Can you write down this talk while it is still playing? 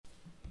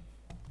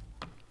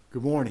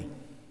Good morning.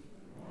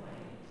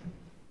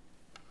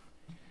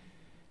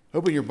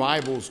 Open your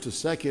Bibles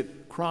to 2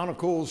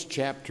 Chronicles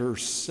chapter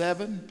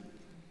 7,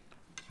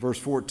 verse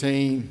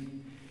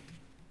 14.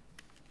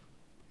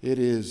 It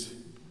is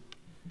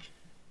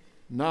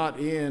not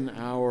in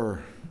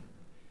our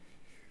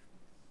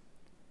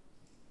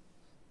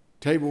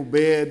table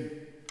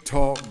bed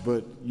talk,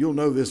 but you'll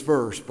know this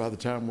verse by the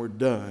time we're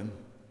done,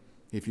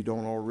 if you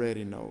don't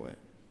already know it.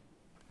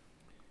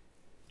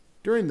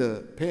 During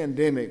the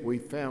pandemic, we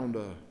found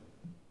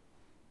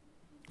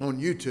on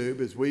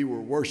YouTube, as we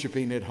were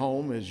worshiping at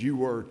home, as you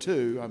were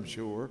too, I'm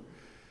sure,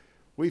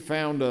 we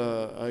found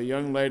a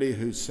young lady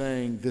who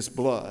sang This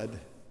Blood.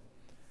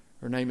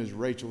 Her name is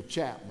Rachel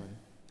Chapman,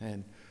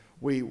 and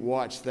we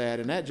watched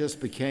that, and that just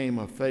became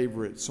a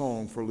favorite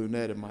song for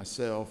Lunette and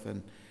myself.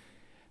 And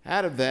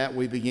out of that,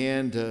 we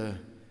began to,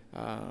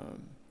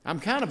 I'm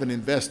kind of an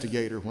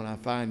investigator when I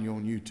find you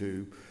on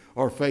YouTube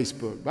or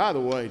Facebook. By the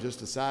way,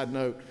 just a side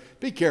note,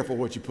 be careful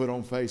what you put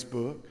on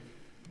Facebook.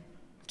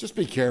 Just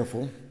be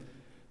careful.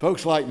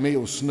 Folks like me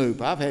will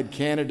snoop. I've had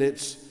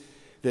candidates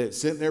that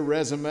sent their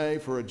resume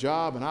for a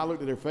job, and I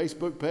looked at their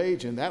Facebook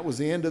page, and that was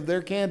the end of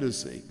their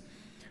candidacy.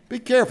 Be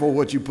careful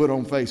what you put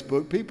on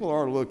Facebook. People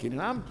are looking,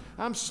 and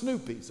I'm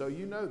snoopy, so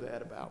you know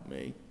that about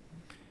me.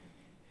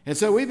 And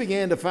so we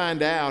began to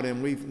find out,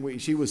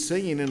 and she was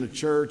singing in a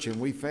church,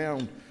 and we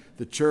found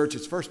the church.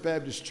 It's First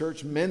Baptist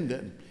Church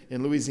Minden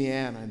in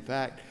Louisiana. In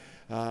fact,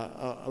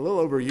 a little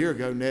over a year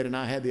ago, Ned and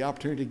I had the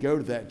opportunity to go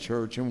to that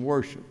church and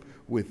worship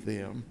with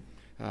them.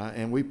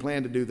 And we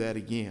plan to do that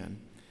again.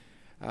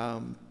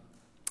 And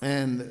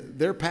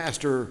their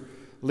pastor,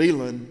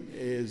 Leland,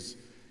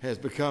 has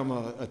become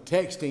a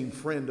texting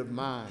friend of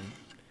mine.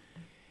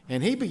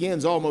 And he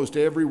begins almost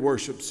every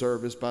worship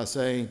service by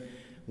saying,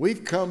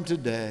 "We've come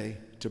today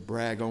to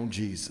brag on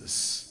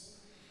Jesus."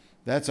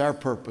 That's our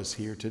purpose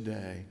here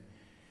today.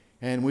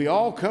 And we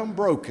all come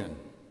broken.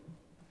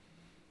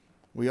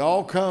 We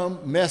all come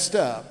messed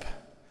up,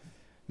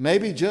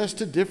 maybe just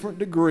to different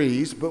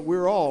degrees, but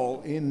we're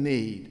all in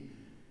need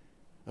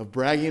of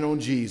bragging on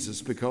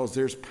Jesus, because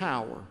there's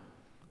power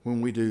when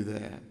we do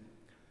that.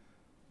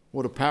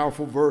 What a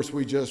powerful verse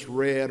we just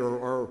read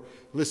or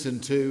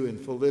listened to in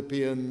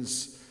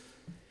Philippians.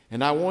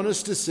 And I want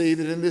us to see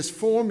that in this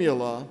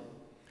formula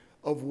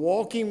of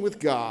walking with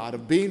God,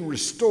 of being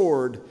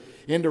restored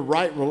into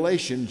right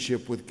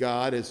relationship with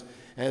God,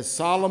 as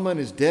Solomon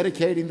is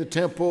dedicating the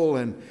temple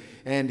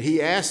and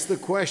he asks the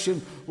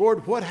question,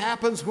 Lord, what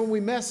happens when we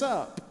mess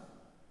up?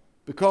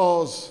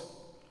 Because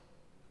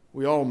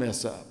we all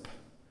mess up.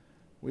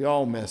 We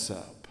all mess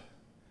up.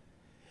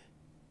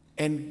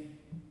 And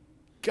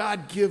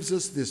God gives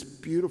us this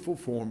beautiful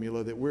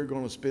formula that we're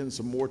going to spend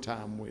some more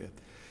time with.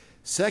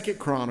 2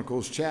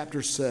 Chronicles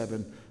chapter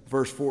 7,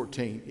 verse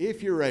 14.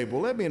 If you're able,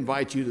 let me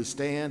invite you to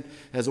stand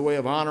as a way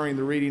of honoring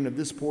the reading of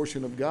this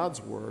portion of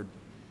God's Word.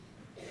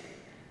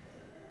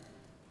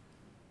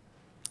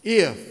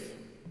 If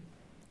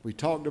we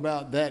talked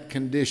about that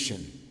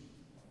condition,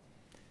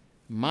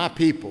 my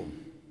people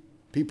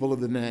of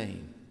the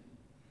name,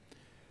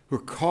 who are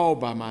called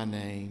by my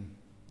name,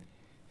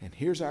 and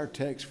here's our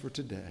text for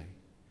today,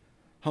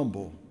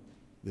 humble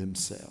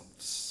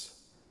themselves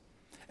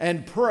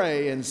and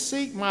pray and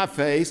seek my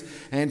face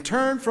and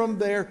turn from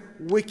their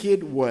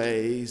wicked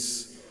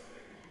ways,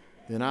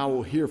 then I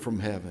will hear from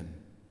heaven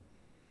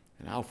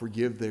and I'll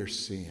forgive their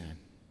sin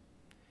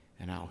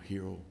and I'll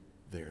heal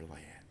their land.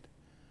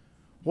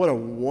 What a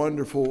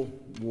wonderful,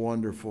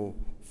 wonderful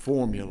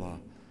formula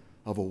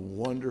of a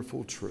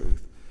wonderful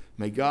truth.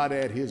 May God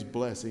add his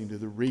blessing to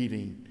the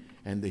reading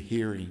and the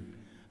hearing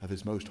of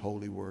his most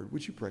holy word.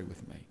 Would you pray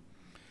with me?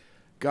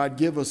 God,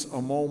 give us a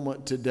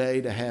moment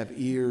today to have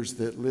ears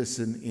that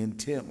listen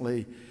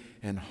intently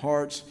and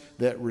hearts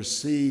that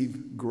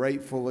receive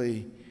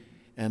gratefully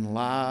and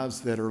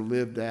lives that are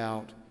lived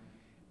out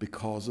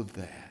because of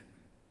that.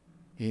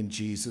 In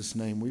Jesus'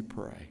 name we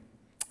pray.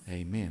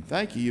 Amen.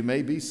 Thank you. You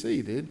may be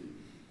seated.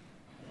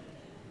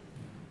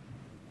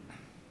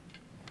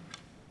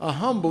 A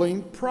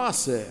humbling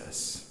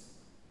process.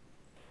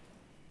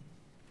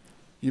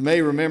 You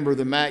may remember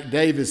the Mac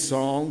Davis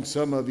song.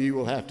 Some of you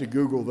will have to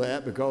Google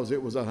that because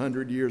it was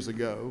 100 years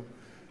ago.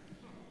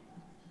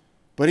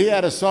 But he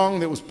had a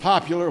song that was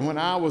popular when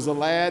I was a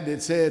lad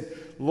that said,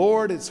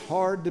 "Lord, it's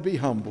hard to be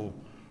humble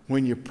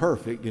when you're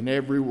perfect in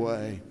every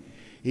way.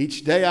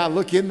 Each day I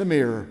look in the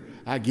mirror,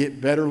 I get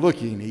better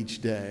looking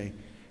each day."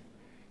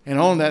 And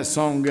on that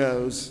song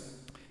goes.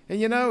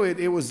 And you know,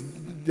 it was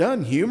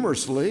done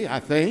humorously, I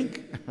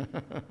think.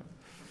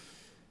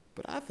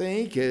 But I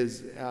think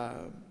as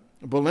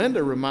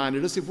Belinda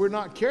reminded us, if we're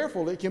not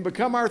careful, it can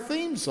become our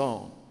theme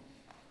song.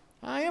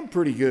 I am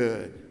pretty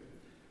good.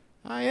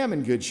 I am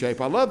in good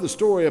shape. I love the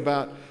story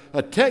about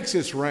a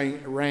Texas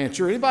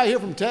rancher. Anybody here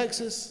from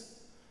Texas?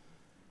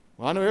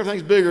 Well, I know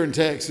everything's bigger in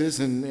Texas,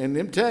 and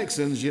them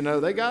Texans, you know,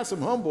 they got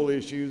some humble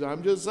issues.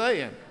 I'm just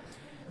saying.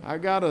 I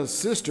got a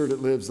sister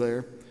that lives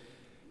there.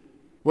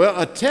 Well,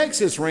 a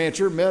Texas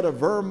rancher met a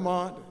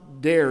Vermont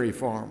dairy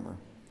farmer,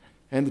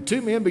 and the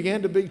two men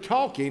began to be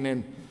talking,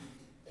 and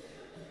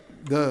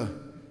the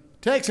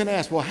Texan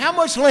asked, well, how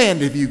much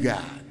land have you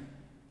got?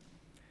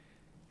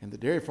 And the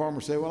dairy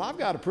farmer said, well, I've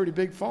got a pretty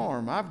big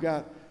farm. I've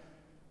got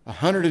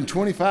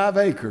 125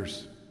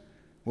 acres.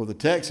 Well, the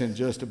Texan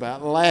just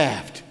about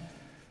laughed.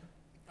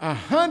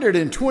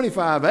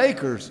 125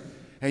 acres,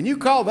 and you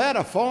call that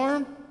a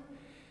farm?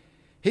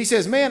 He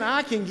says, man,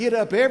 I can get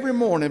up every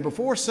morning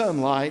before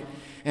sunlight,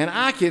 and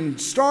I can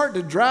start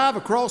to drive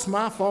across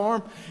my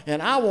farm,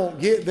 and I won't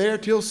get there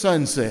till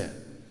sunset.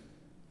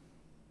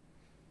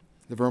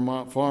 The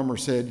Vermont farmer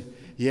said,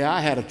 yeah, I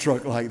had a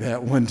truck like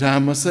that one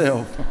time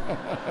myself.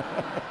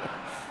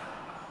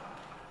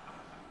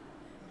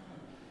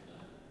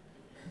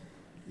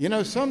 You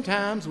know,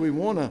 sometimes we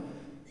want to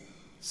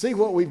see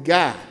what we've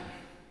got,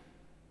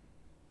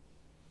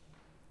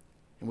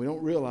 and we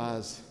don't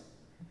realize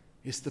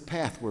it's the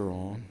path we're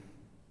on.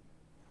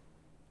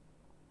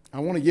 I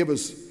want to give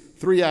us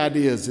 3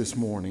 ideas this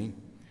morning.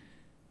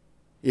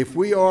 If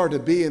we are to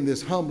be in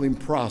this humbling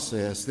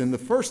process, then the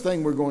first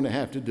thing we're going to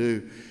have to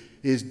do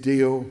is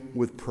deal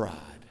with pride.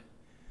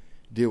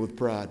 Deal with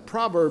pride.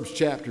 Proverbs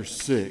chapter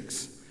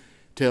 6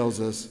 tells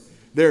us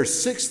there are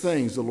 6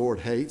 things the Lord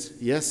hates.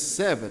 Yes,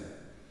 7.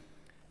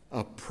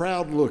 A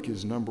proud look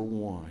is number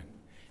 1. And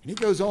he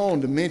goes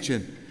on to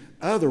mention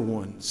other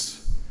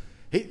ones.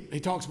 He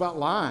talks about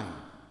lying.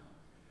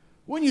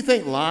 Wouldn't you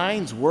think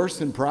lying's worse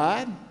than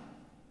pride?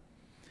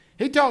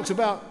 He talks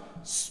about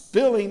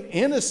spilling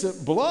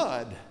innocent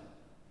blood,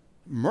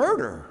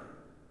 murder.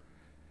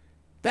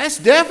 That's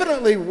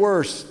definitely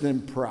worse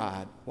than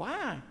pride.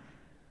 Why?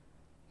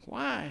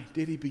 Why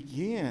did he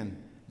begin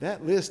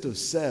that list of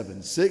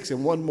 7, 6,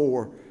 and one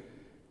more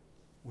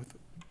with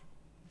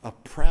a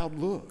proud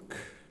look?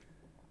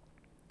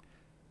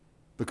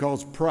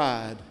 Because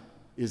pride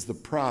is the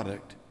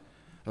product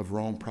of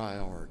wrong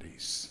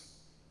priorities.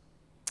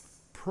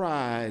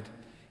 Pride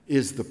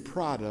is the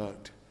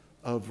product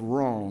of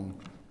wrong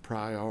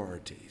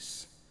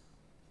priorities.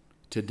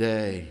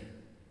 Today,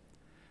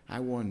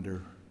 I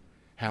wonder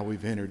how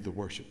we've entered the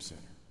worship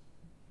center.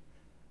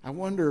 I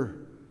wonder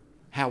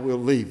how we'll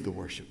leave the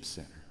worship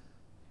center.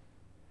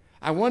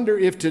 I wonder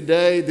if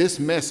today this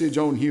message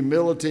on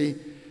humility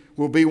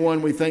will be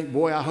one we think,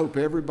 boy, I hope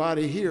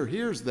everybody here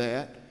hears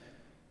that.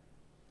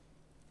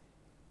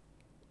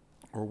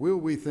 Or will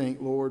we think,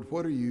 Lord,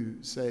 what are you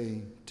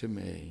saying to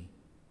me?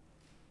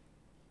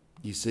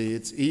 You see,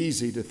 it's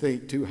easy to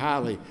think too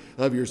highly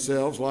of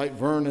yourselves like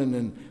Vernon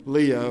and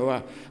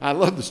Leo. I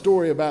love the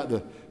story about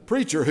the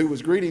preacher who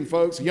was greeting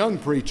folks, young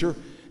preacher,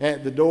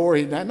 at the door.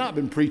 He had not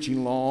been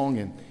preaching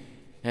long,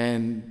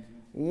 and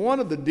one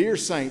of the dear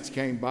saints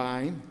came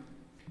by him,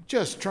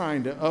 just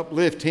trying to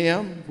uplift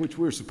him, which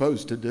we're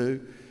supposed to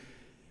do.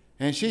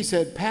 And she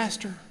said,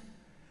 Pastor,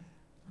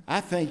 I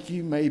think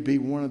you may be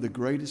one of the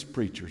greatest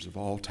preachers of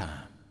all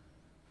time.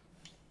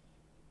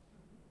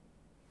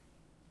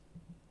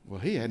 Well,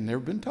 he had never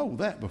been told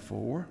that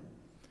before.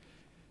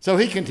 So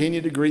he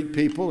continued to greet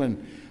people,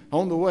 and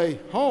on the way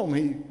home,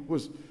 he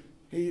was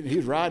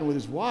riding with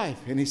his wife,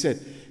 and he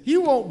said,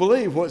 you won't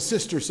believe what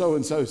Sister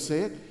so-and-so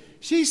said.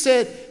 She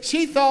said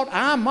she thought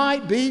I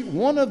might be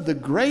one of the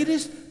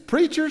greatest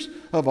preachers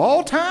of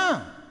all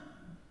time.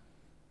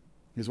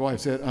 His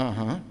wife said,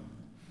 uh-huh.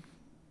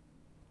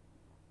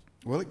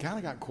 Well, it kind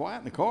of got quiet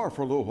in the car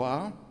for a little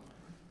while.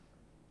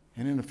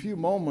 And in a few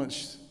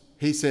moments,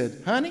 he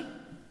said, honey,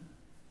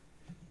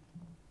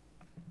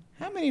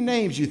 how many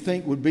names you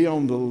think would be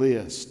on the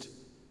list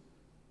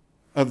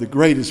of the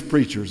greatest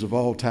preachers of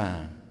all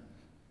time?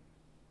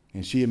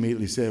 And she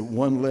immediately said,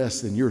 one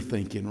less than you're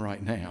thinking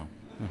right now.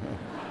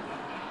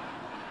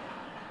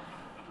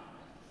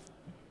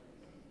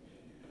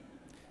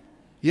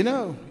 You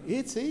know,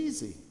 it's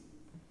easy.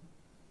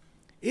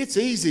 It's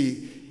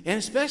easy, and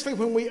especially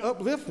when we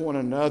uplift one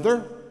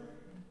another,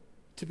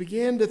 to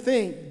begin to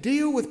think,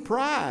 deal with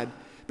pride,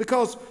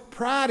 because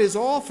pride is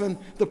often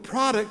the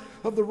product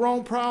of the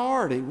wrong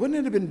priority. Wouldn't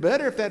it have been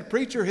better if that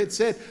preacher had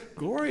said,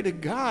 glory to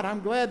God,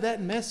 I'm glad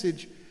that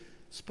message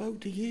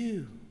spoke to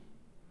you.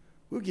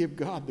 We'll give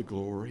God the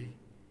glory.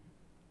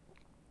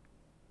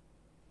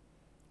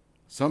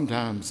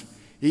 Sometimes,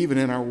 even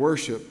in our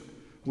worship,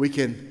 we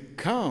can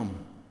come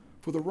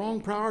for the wrong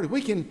priority.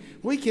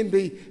 We can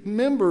be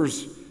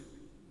members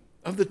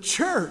of the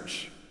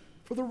church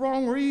for the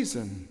wrong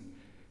reason.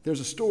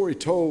 There's a story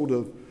told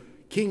of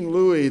King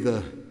Louis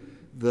the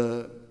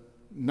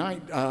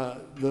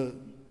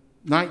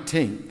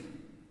 19th,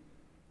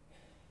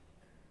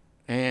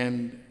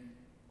 and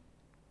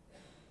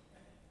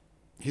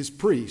his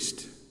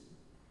priest.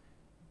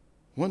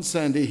 One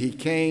Sunday he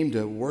came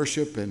to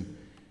worship, and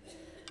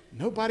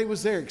nobody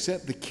was there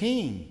except the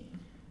king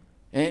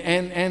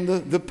and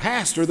the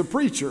pastor, the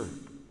preacher.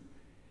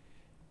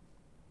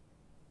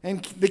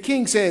 And the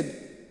king said,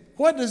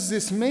 what does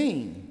this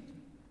mean?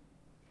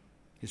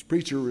 His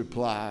preacher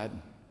replied,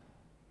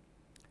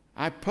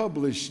 I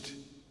published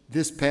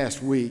this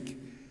past week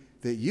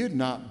that you'd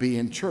not be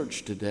in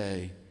church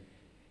today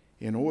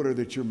in order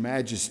that your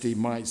majesty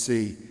might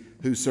see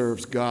who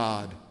serves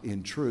God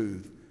in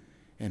truth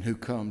and who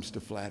comes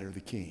to flatter the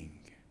king.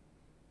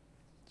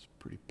 It's a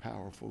pretty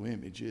powerful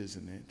image,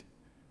 isn't it?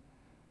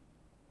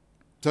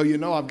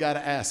 So I've got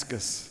to ask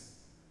us,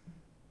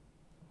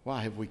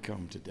 why have we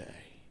come today?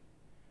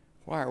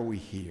 Why are we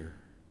here?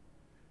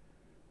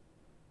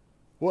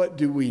 What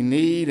do we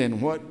need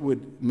and what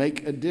would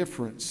make a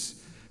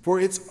difference? For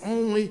it's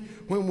only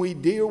when we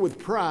deal with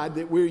pride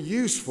that we're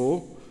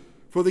useful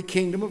for the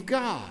kingdom of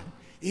God.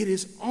 It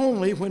is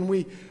only when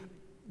we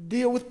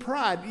deal with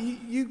pride.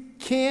 You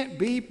can't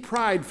be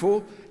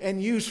prideful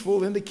and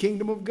useful in the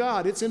kingdom of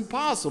God. It's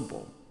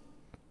impossible.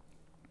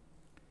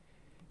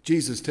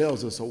 Jesus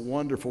tells us a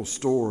wonderful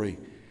story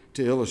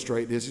to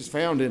illustrate this. It's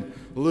found in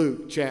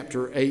Luke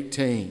chapter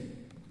 18.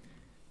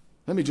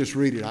 Let me just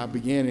read it. I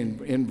began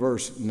in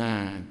verse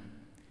 9.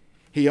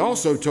 He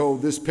also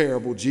told this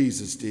parable,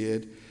 Jesus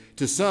did,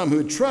 to some who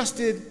had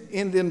trusted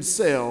in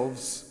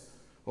themselves.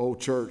 Oh,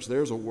 church,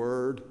 there's a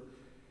word.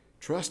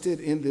 Trusted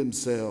in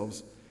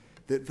themselves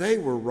that they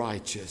were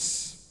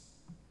righteous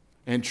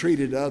and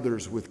treated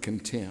others with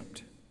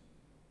contempt.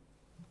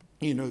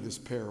 You know this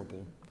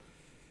parable.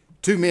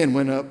 Two men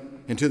went up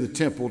into the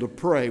temple to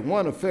pray,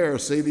 one a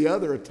Pharisee, the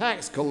other a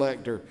tax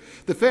collector.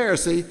 The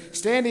Pharisee,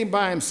 standing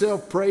by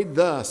himself, prayed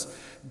thus,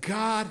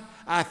 God,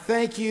 I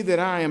thank you that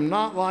I am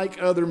not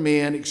like other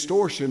men,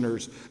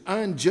 extortioners,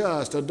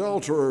 unjust,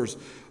 adulterers,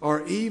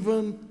 or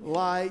even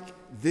like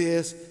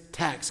this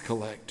tax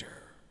collector.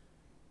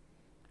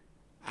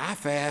 I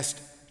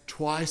fast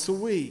twice a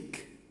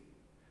week.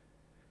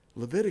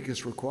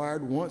 Leviticus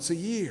required once a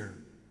year.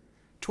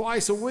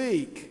 Twice a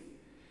week.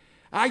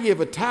 I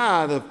give a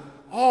tithe of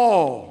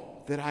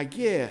all that I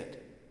get.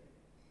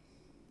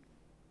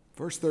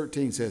 Verse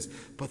 13 says,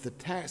 but the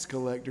tax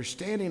collector,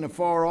 standing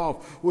afar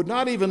off, would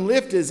not even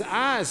lift his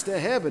eyes to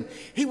heaven.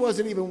 He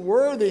wasn't even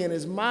worthy in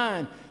his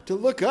mind to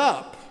look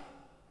up.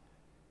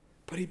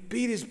 But he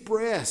beat his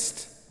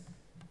breast,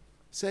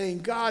 saying,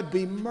 God,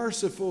 be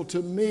merciful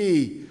to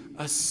me,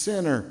 a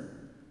sinner.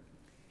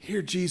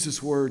 Hear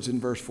Jesus' words in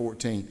verse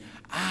 14.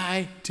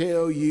 I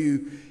tell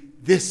you,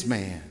 this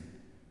man,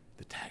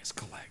 the tax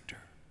collector,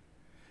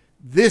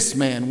 this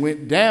man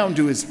went down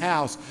to his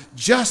house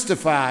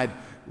justified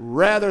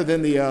rather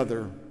than the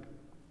other.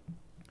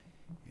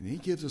 And he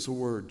gives us a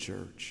word,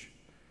 church.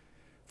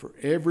 For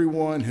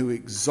everyone who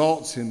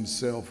exalts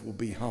himself will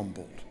be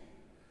humbled,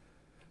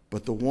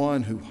 but the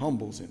one who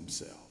humbles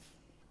himself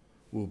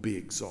will be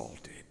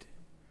exalted.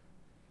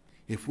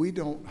 If we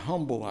don't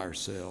humble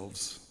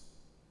ourselves,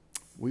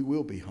 we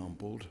will be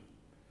humbled.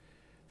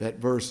 That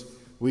verse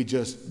we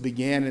just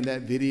began in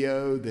that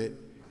video, that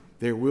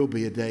there will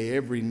be a day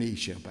every knee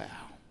shall bow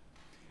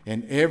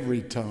and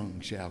every tongue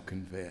shall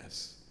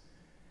confess.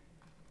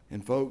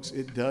 And folks,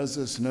 it does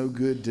us no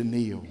good to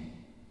kneel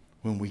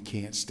when we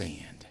can't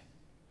stand.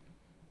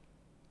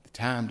 The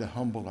time to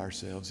humble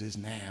ourselves is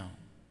now.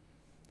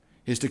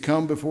 Is to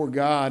come before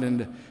God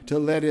and to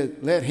let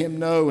him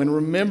know, and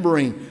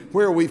remembering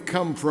where we've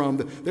come from.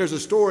 There's a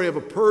story of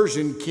a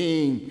Persian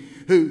king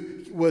who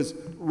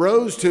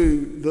rose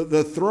to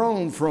the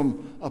throne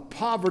from a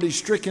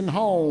poverty-stricken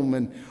home.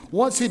 And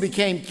once he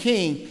became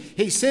king,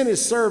 he sent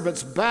his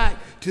servants back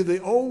to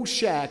the old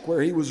shack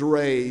where he was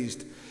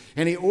raised.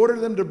 And he ordered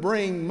them to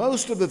bring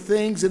most of the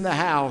things in the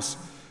house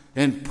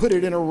and put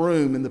it in a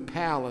room in the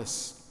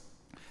palace.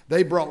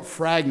 They brought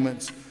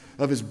fragments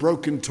of his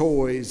broken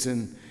toys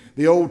and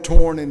the old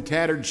torn and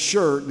tattered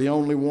shirt, the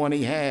only one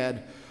he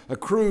had, a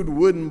crude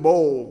wooden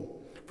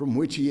bowl from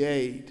which he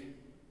ate.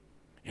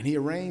 And he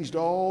arranged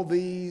all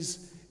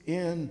these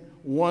in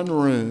one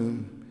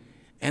room.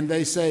 And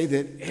they say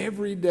that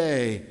every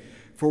day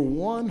for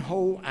one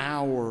whole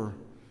hour,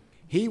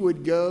 he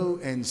would go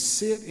and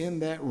sit in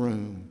that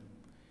room.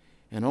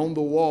 And on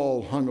the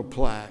wall hung a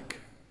plaque,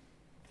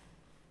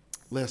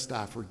 lest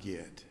I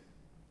forget.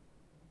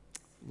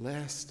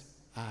 Lest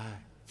I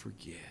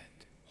forget.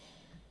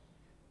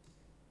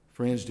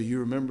 Friends, do you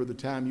remember the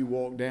time you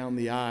walked down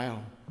the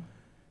aisle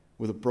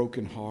with a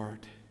broken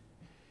heart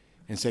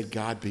and said,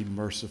 God, be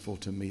merciful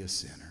to me, a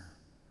sinner?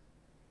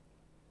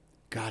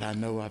 God, I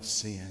know I've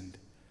sinned.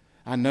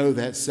 I know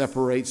that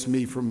separates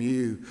me from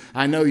you.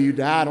 I know you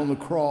died on the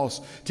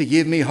cross to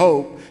give me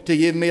hope, to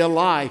give me a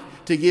life,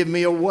 to give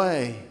me a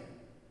way.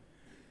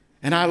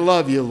 And I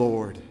love you,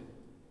 Lord.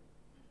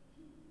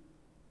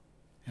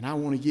 And I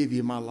want to give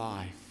you my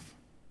life.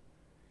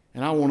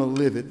 And I want to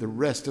live it the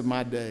rest of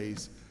my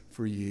days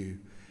for you.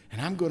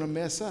 And I'm going to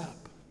mess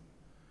up.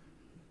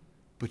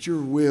 But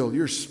your will,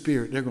 your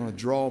spirit, they're going to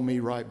draw me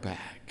right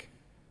back.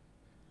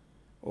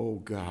 Oh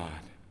God,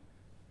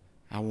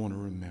 I want to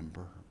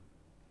remember.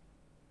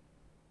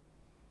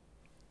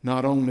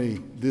 Not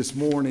only this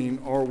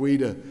morning are we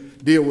to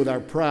deal with our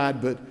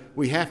pride, but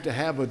we have to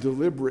have a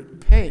deliberate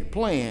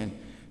plan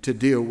to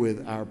deal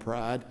with our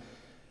pride.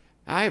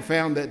 I have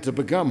found that to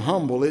become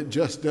humble, it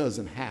just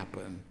doesn't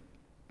happen.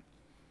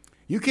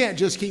 You can't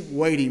just keep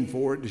waiting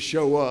for it to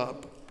show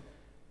up.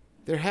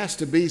 There has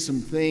to be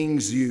some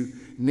things you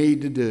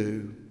need to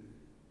do.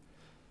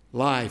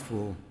 Life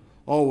will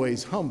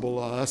always humble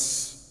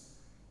us.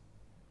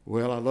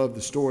 Well, I love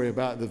the story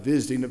about the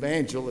visiting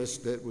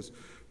evangelist that was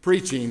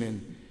preaching,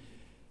 and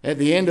At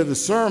the end of the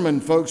sermon,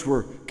 folks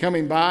were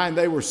coming by and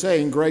they were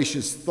saying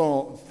gracious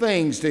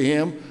things to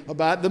him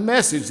about the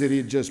message that he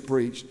had just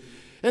preached.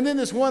 And then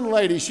this one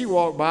lady, she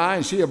walked by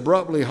and she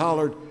abruptly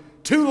hollered,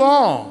 "Too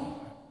long!"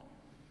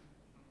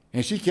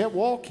 And she kept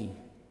walking.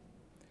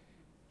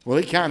 Well,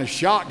 it kind of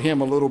shocked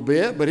him a little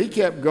bit, but he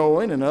kept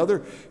going and other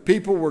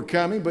people were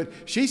coming. But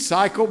she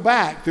cycled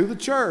back through the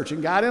church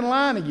and got in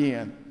line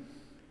again.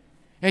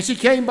 And she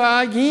came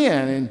by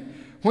again. And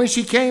when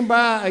she came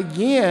by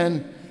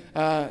again,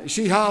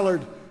 she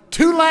hollered,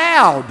 "Too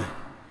loud!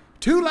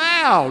 Too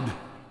loud!"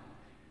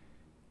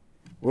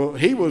 Well,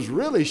 he was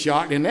really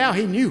shocked, and now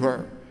he knew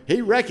her.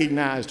 He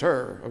recognized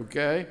her,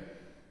 okay?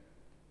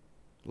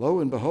 Lo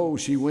and behold,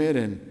 she went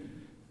and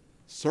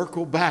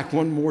circled back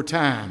one more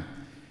time.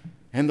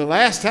 And the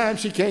last time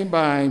she came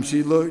by him,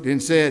 she looked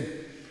and said,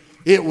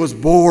 "It was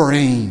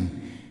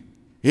boring.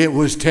 It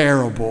was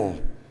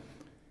terrible."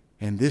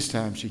 And this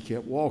time she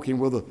kept walking.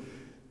 Well,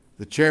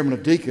 the chairman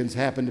of deacons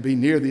happened to be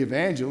near the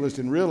evangelist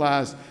and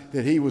realized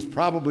that he was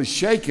probably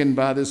shaken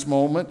by this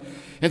moment.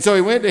 And so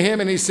he went to him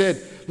and he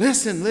said,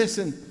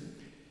 listen,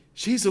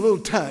 she's a little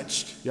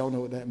touched. Y'all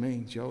know what that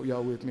means.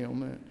 Y'all with me on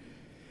that?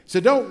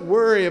 So don't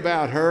worry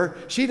about her.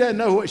 She doesn't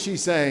know what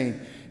she's saying.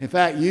 In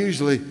fact,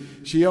 usually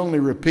she only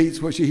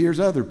repeats what she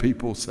hears other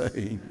people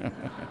saying.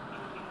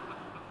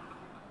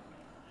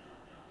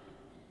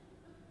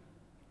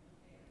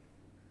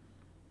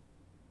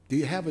 Do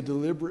you have a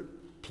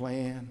deliberate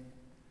plan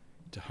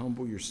to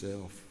humble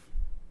yourself?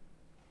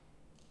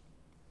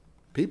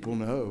 People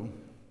know.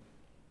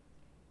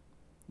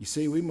 You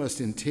see, we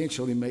must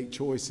intentionally make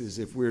choices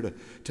if we're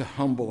to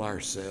humble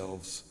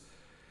ourselves.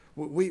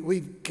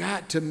 We've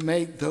got to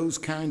make those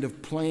kind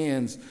of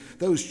plans,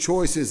 those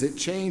choices that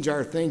change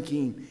our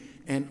thinking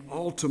and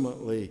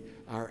ultimately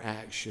our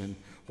action.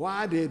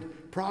 Why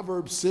did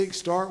Proverbs 6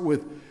 start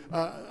with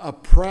a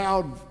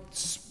proud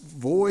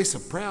voice, a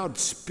proud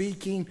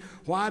speaking?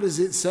 Why does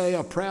it say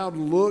a proud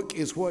look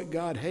is what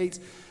God hates?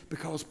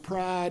 Because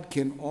pride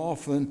can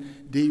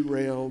often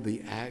derail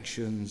the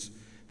actions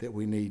that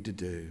we need to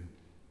do.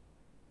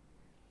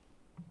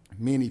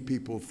 Many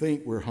people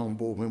think we're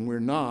humble when we're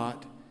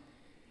not.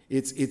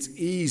 It's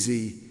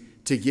easy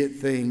to get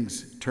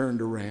things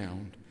turned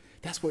around.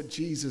 That's what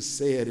Jesus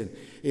said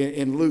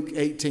in Luke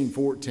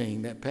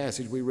 18:14, that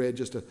passage we read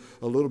just a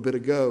little bit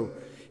ago.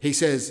 He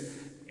says,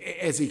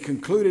 as he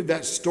concluded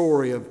that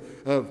story of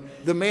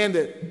the man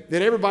that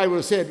everybody would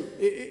have said,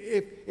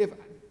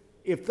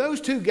 if those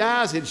two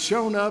guys had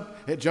shown up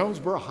at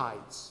Jonesboro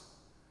Heights,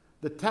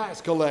 the tax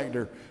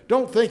collector,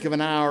 don't think of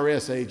an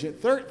IRS agent.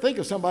 Think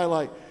of somebody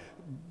like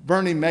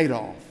Bernie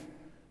Madoff,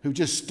 who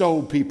just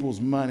stole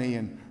people's money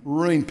and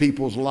ruined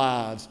people's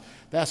lives.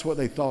 That's what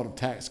they thought of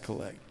tax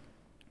collector.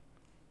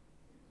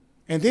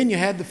 And then you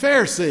had the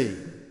Pharisee,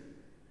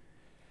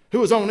 who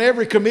was on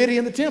every committee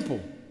in the temple.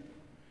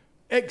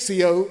 Ex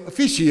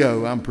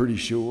officio, I'm pretty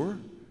sure.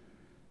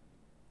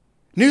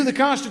 Knew the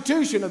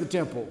constitution of the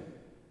temple.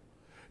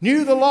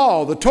 Knew the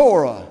law, the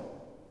Torah.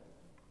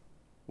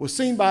 Was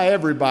seen by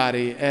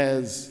everybody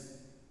as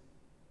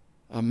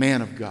a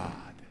man of God.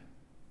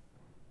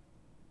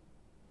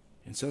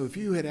 And so if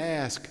you had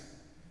asked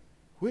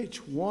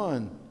which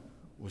one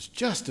was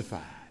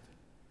justified,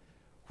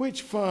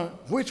 which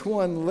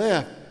one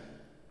left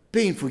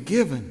being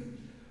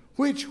forgiven,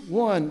 which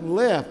one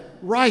left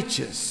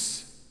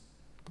righteous,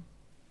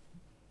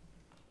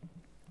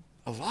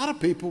 a lot of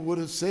people would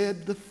have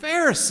said the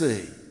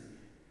Pharisee.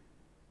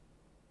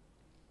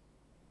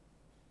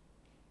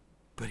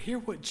 But hear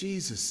what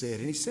Jesus said,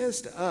 and he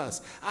says to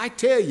us, I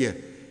tell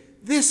you,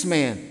 this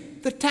man,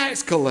 the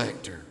tax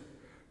collector,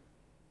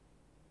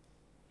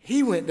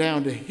 he went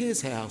down to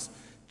his house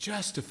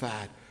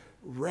justified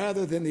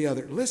rather than the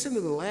other. Listen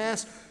to the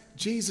last.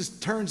 Jesus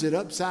turns it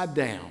upside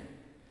down.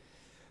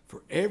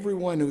 For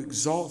everyone who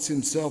exalts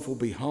himself will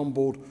be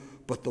humbled,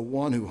 but the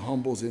one who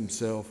humbles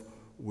himself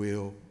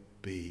will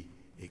be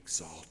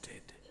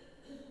exalted.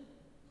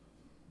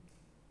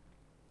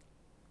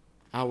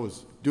 I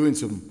was doing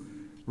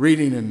some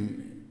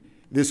reading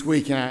this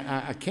week, and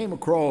I came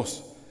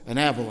across an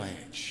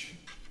avalanche.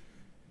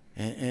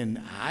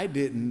 And I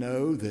didn't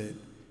know that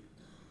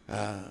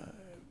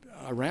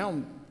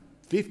around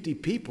 50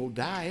 people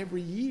die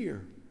every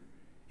year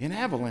in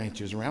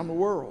avalanches around the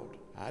world.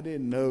 I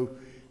didn't know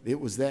it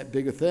was that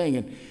big a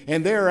thing.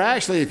 And there are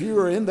actually, if you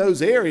are in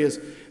those areas,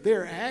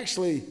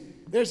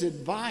 there's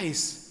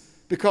advice,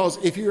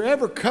 because if you're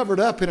ever covered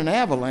up in an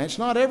avalanche,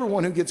 not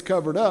everyone who gets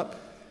covered up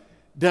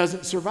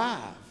doesn't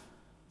survive.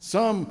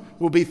 Some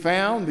will be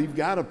found, they've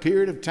got a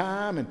period of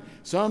time, and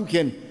some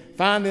can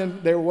find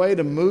their way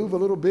to move a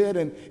little bit.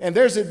 And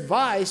there's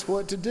advice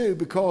what to do,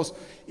 because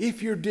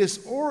if you're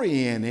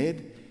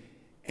disoriented,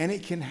 and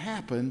it can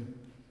happen,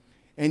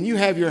 and you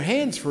have your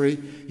hands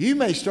free, you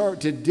may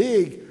start to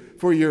dig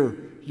for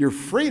your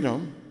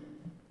freedom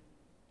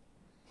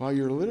while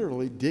you're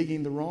literally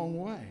digging the wrong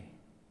way.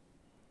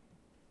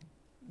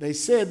 They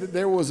said that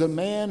there was a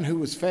man who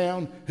was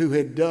found who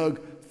had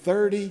dug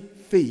 30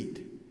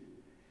 feet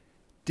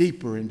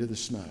deeper into the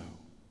snow,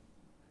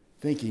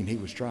 thinking he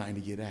was trying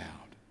to get out.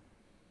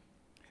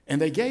 And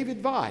they gave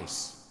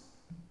advice.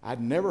 I'd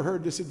never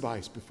heard this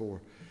advice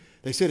before.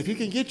 They said, if you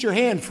can get your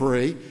hand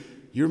free,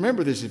 you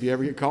remember this if you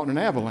ever get caught in an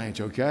avalanche,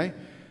 okay?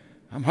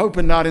 I'm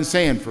hoping not in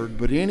Sanford,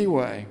 but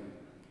anyway.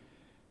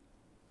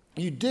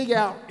 You dig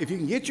out, if you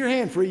can get your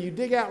hand free, you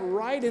dig out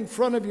right in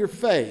front of your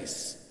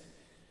face.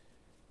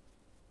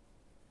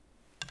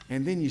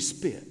 And then you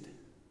spit.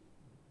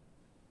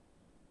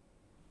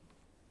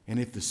 And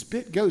if the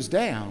spit goes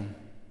down,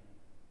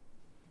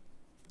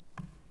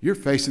 you're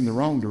facing the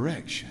wrong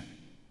direction.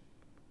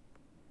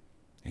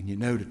 And you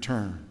know to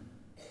turn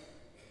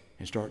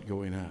and start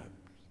going up.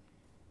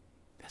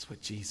 That's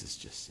what Jesus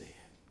just said.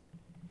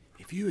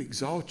 If you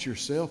exalt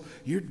yourself,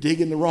 you're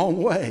digging the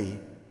wrong way.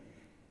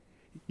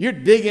 You're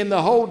digging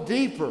the hole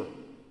deeper.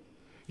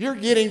 You're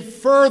getting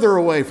further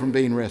away from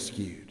being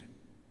rescued.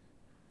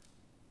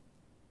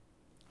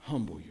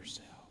 Humble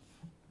yourself.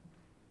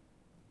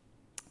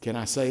 Can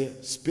I say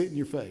it? Spit in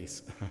your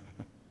face.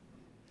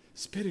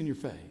 Spit in your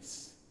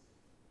face.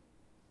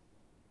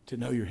 To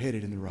know you're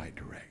headed in the right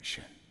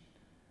direction.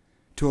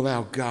 To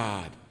allow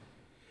God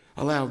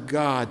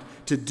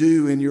to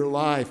do in your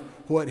life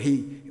what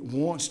He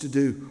wants to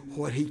do,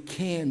 what He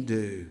can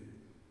do.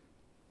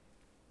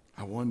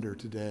 I wonder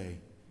today,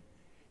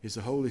 is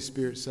the Holy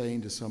Spirit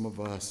saying to some of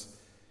us,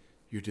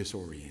 you're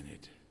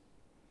disoriented.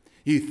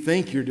 You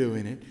think you're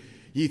doing it.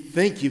 You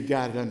think you've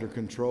got it under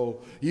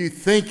control. You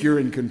think you're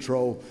in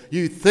control.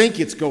 You think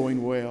it's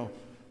going well.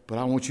 But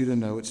I want you to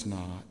know it's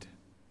not.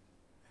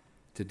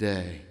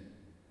 Today,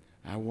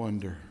 I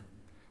wonder,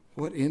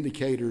 what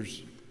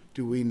indicators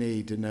do we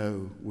need to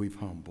know we've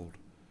humbled?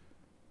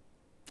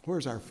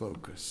 Where's our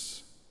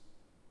focus?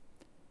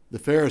 The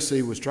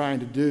Pharisee was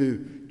trying to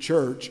do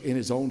church in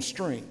his own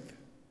strength.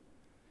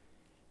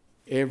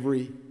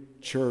 Every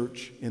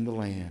church in the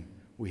land,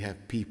 we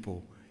have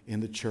people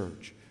in the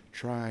church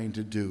trying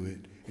to do it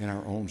in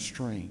our own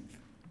strength.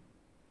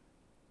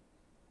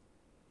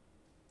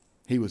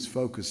 He was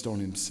focused on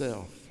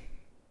himself.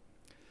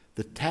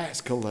 The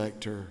tax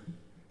collector,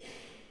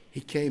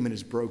 he came in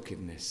his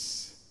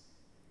brokenness.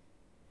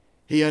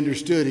 He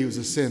understood he was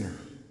a sinner.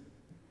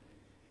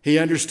 He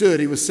understood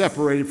he was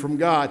separated from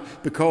God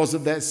because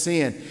of that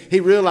sin. He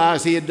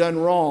realized he had done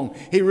wrong.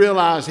 He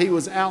realized he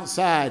was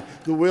outside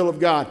the will of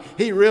God.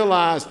 He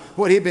realized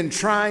what he'd been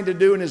trying to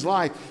do in his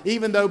life,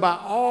 even though by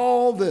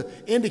all the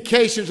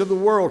indications of the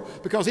world,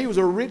 because he was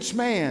a rich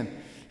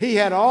man, he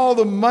had all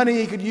the money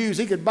he could use.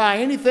 He could buy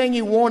anything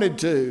he wanted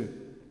to.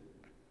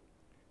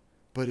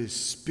 But his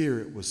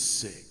spirit was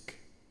sick.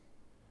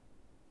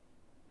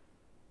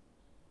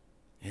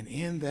 And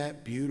in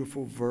that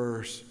beautiful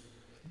verse,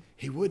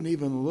 he wouldn't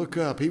even look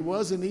up. He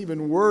wasn't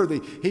even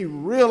worthy. He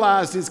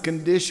realized his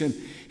condition.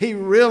 He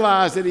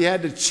realized that he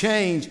had to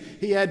change.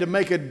 He had to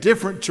make a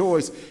different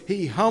choice.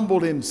 He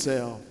humbled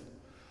himself.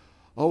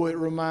 Oh, it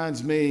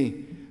reminds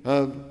me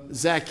of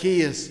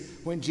Zacchaeus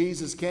when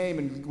Jesus came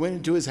and went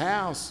into his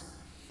house.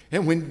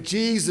 And when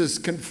Jesus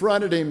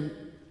confronted him,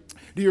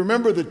 do you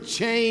remember the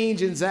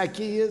change in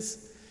Zacchaeus?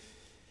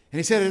 And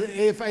he said,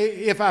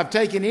 if I've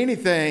taken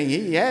anything,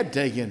 he had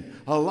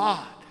taken a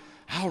lot,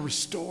 I'll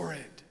restore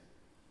it.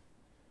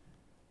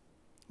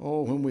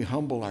 Oh, when we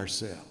humble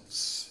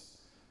ourselves,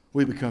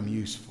 we become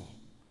useful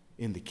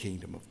in the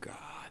kingdom of God.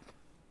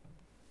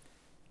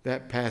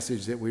 That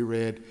passage that we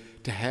read,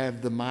 to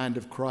have the mind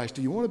of Christ.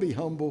 Do you want to be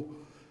humble?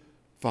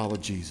 Follow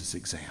Jesus'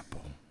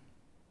 example.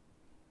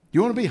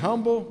 You want to be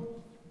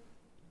humble?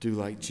 Do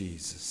like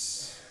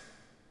Jesus.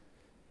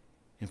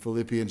 In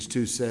Philippians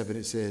 2:7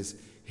 it says,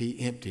 He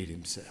emptied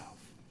himself.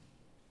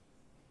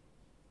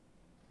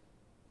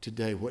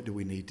 Today, what do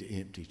we need to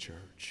empty,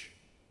 church?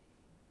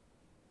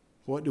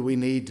 What do we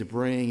need to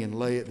bring and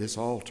lay at this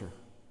altar?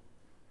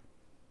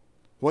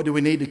 What do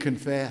we need to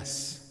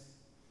confess?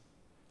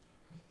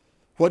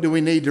 What do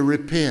we need to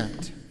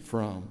repent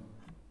from?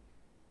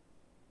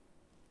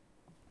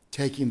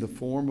 Taking the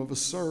form of a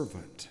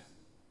servant.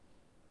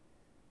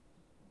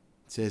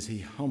 It says he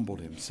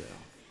humbled himself.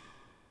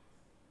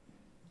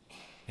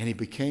 And he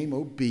became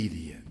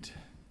obedient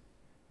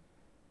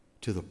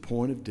to the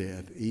point of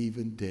death,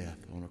 even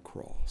death on a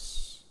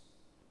cross.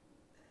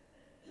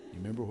 You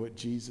remember what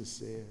Jesus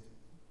said?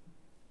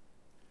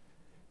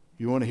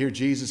 You want to hear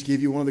Jesus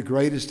give you one of the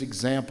greatest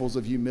examples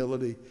of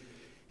humility?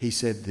 He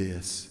said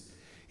this,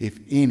 if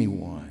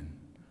anyone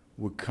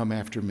would come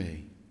after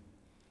me,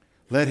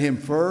 let him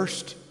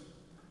first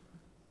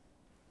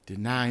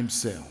deny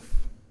himself,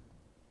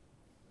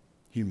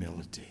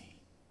 humility,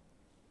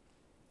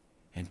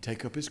 and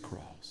take up his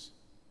cross.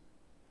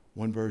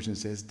 One version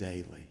says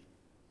daily,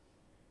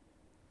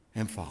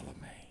 and follow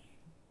me.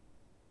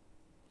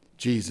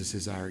 Jesus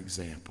is our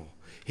example.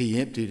 He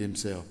emptied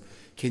himself.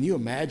 Can you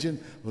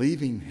imagine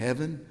leaving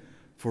heaven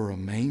for a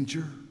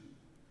manger?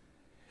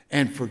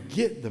 And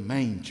forget the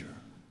manger.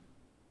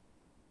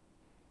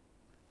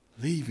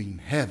 Leaving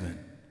heaven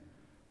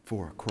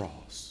for a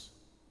cross.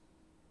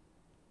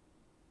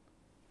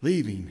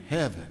 Leaving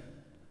heaven,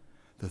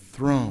 the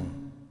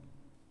throne,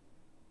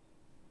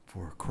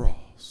 for a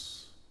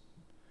cross.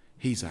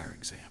 He's our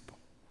example.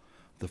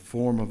 The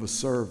form of a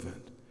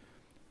servant.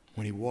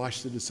 when he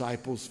washed the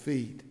disciples'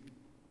 feet,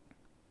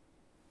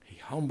 he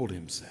humbled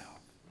himself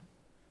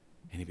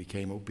and he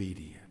became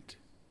obedient.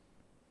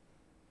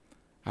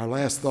 Our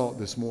last thought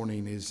this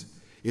morning is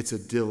it's a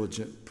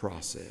diligent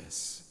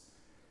process.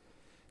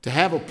 To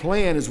have a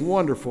plan is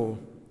wonderful,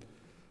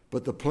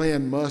 but the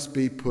plan must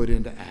be put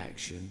into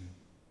action.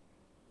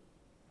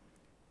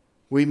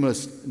 We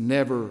must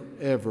never,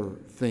 ever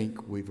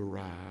think we've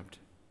arrived.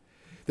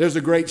 There's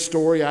a great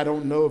story. I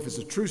don't know if it's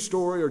a true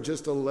story or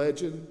just a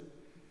legend,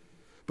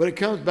 but it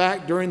comes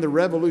back during the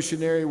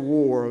Revolutionary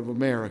War of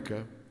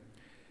America.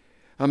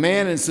 A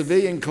man in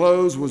civilian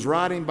clothes was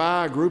riding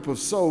by a group of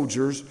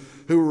soldiers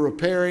who were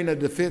repairing a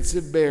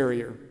defensive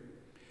barrier.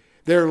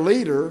 Their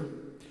leader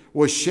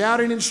was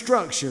shouting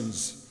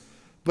instructions,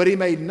 but he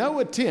made no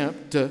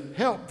attempt to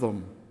help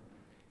them,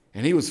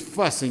 and he was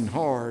fussing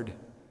hard.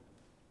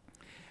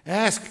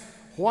 Asked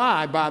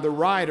why by the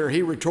rider,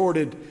 he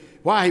retorted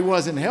why he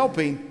wasn't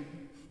helping.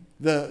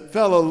 The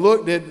fellow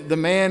looked at the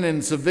man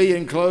in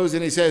civilian clothes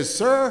and he says,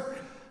 "Sir,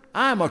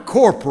 I'm a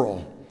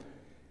corporal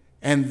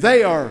and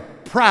they are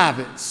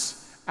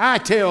privates. I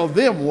tell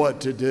them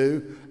what to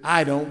do.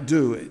 I don't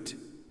do it."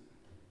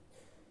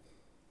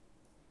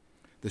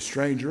 The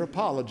stranger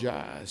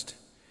apologized.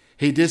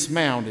 He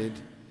dismounted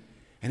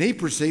and he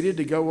proceeded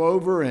to go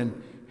over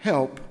and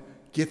help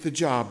get the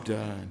job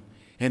done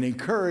and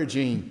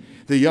encouraging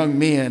the young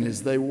men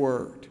as they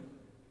worked.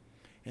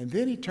 And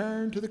then he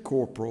turned to the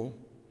corporal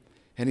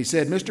and he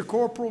said, "Mr.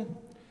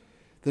 Corporal,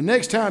 the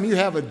next time you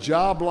have a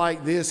job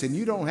like this and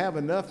you don't have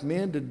enough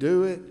men to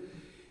do it,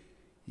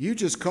 you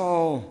just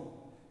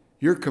call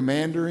your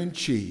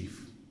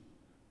commander-in-chief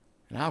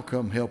and I'll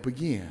come help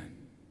again."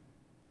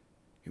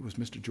 It was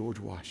Mr. George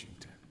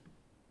Washington.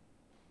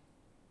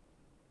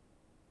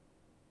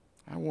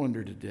 I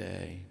wonder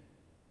today,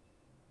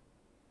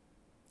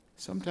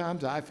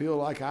 sometimes I feel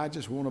like I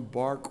just want to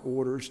bark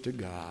orders to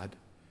God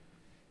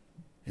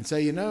and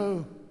say,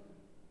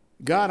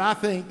 God, I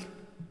think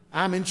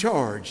I'm in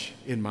charge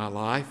in my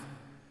life.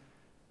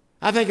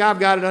 I think I've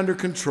got it under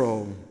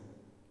control.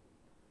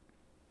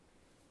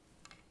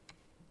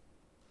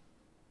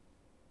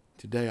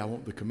 Today I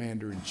want the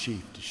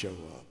commander-in-chief to show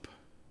up.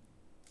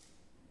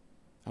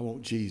 I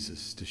want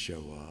Jesus to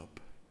show up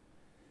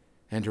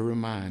and to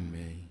remind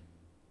me,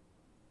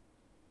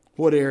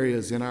 what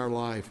areas in our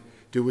life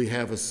do we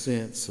have a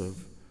sense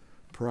of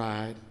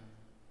pride?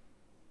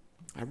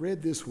 I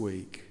read this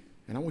week,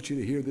 and I want you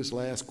to hear this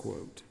last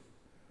quote.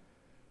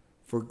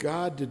 For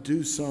God to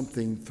do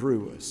something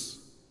through us,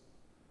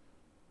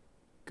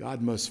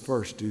 God must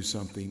first do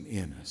something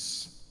in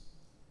us.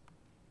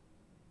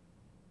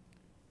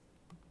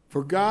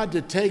 For God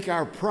to take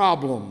our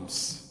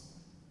problems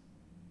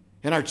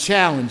and our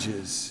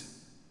challenges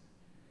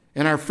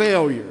and our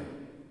failure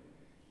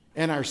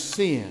and our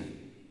sin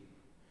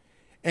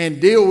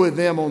and deal with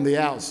them on the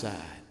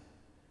outside,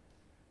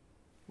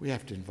 we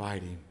have to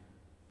invite him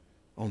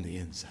on the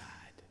inside.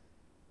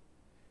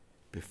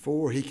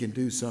 Before he can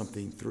do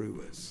something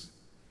through us,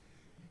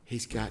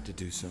 he's got to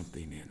do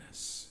something in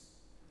us.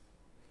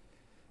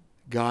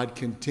 God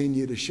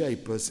continue to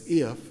shape us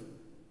if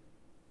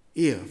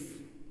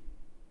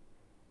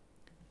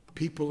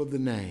people of the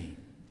name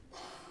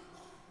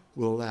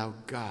will allow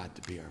God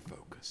to be our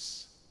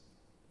focus.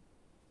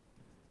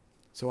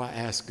 So I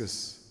ask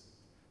us,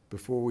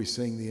 before we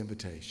sing the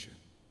invitation,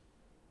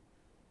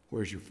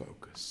 where's your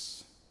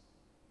focus?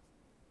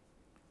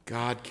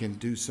 God can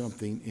do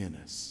something in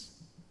us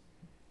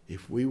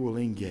if we will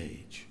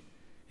engage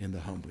in the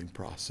humbling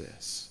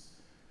process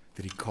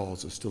that he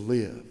calls us to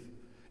live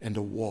and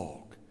to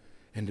walk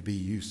and to be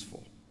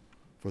useful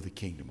for the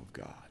kingdom of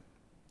God.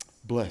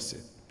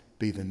 Blessed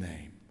be the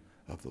name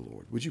of the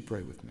Lord. Would you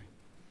pray with me?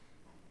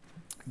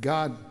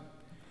 God,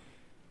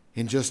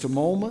 in just a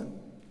moment,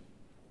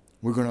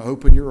 we're going to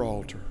open your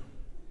altar.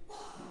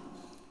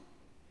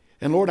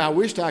 And Lord, I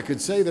wished I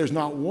could say there's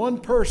not one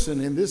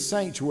person in this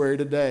sanctuary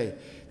today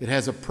that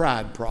has a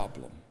pride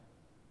problem.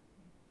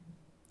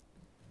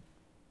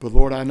 But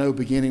Lord, I know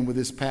beginning with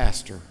this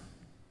pastor,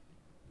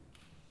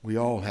 we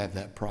all have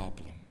that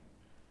problem.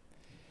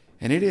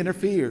 And it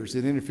interferes.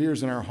 It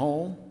interferes in our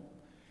home.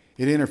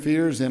 It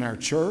interferes in our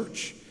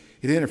church.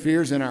 It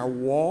interferes in our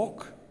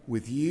walk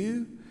with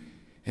you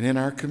and in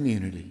our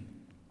community.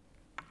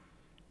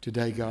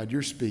 Today, God,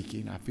 you're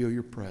speaking. I feel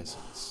your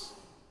presence.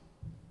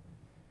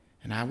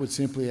 And I would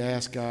simply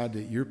ask, God,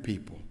 that your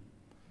people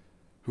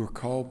who are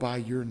called by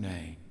your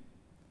name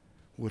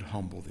would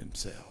humble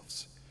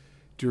themselves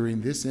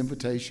during this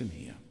invitation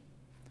hymn.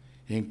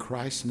 In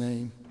Christ's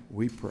name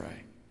we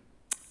pray.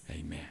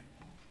 Amen.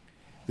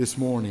 This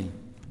morning,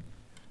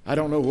 I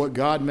don't know what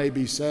God may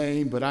be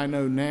saying, but I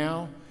know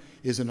now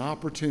is an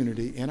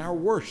opportunity in our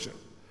worship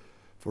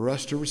for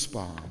us to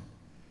respond.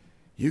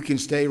 You can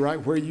stay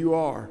right where you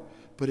are,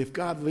 but if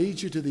God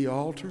leads you to the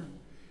altar,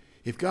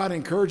 if God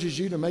encourages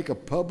you to make a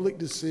public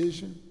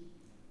decision,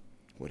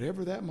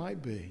 whatever that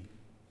might be,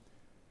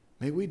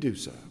 may we do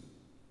so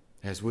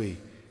as we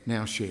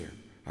now share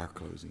our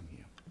closing hymn.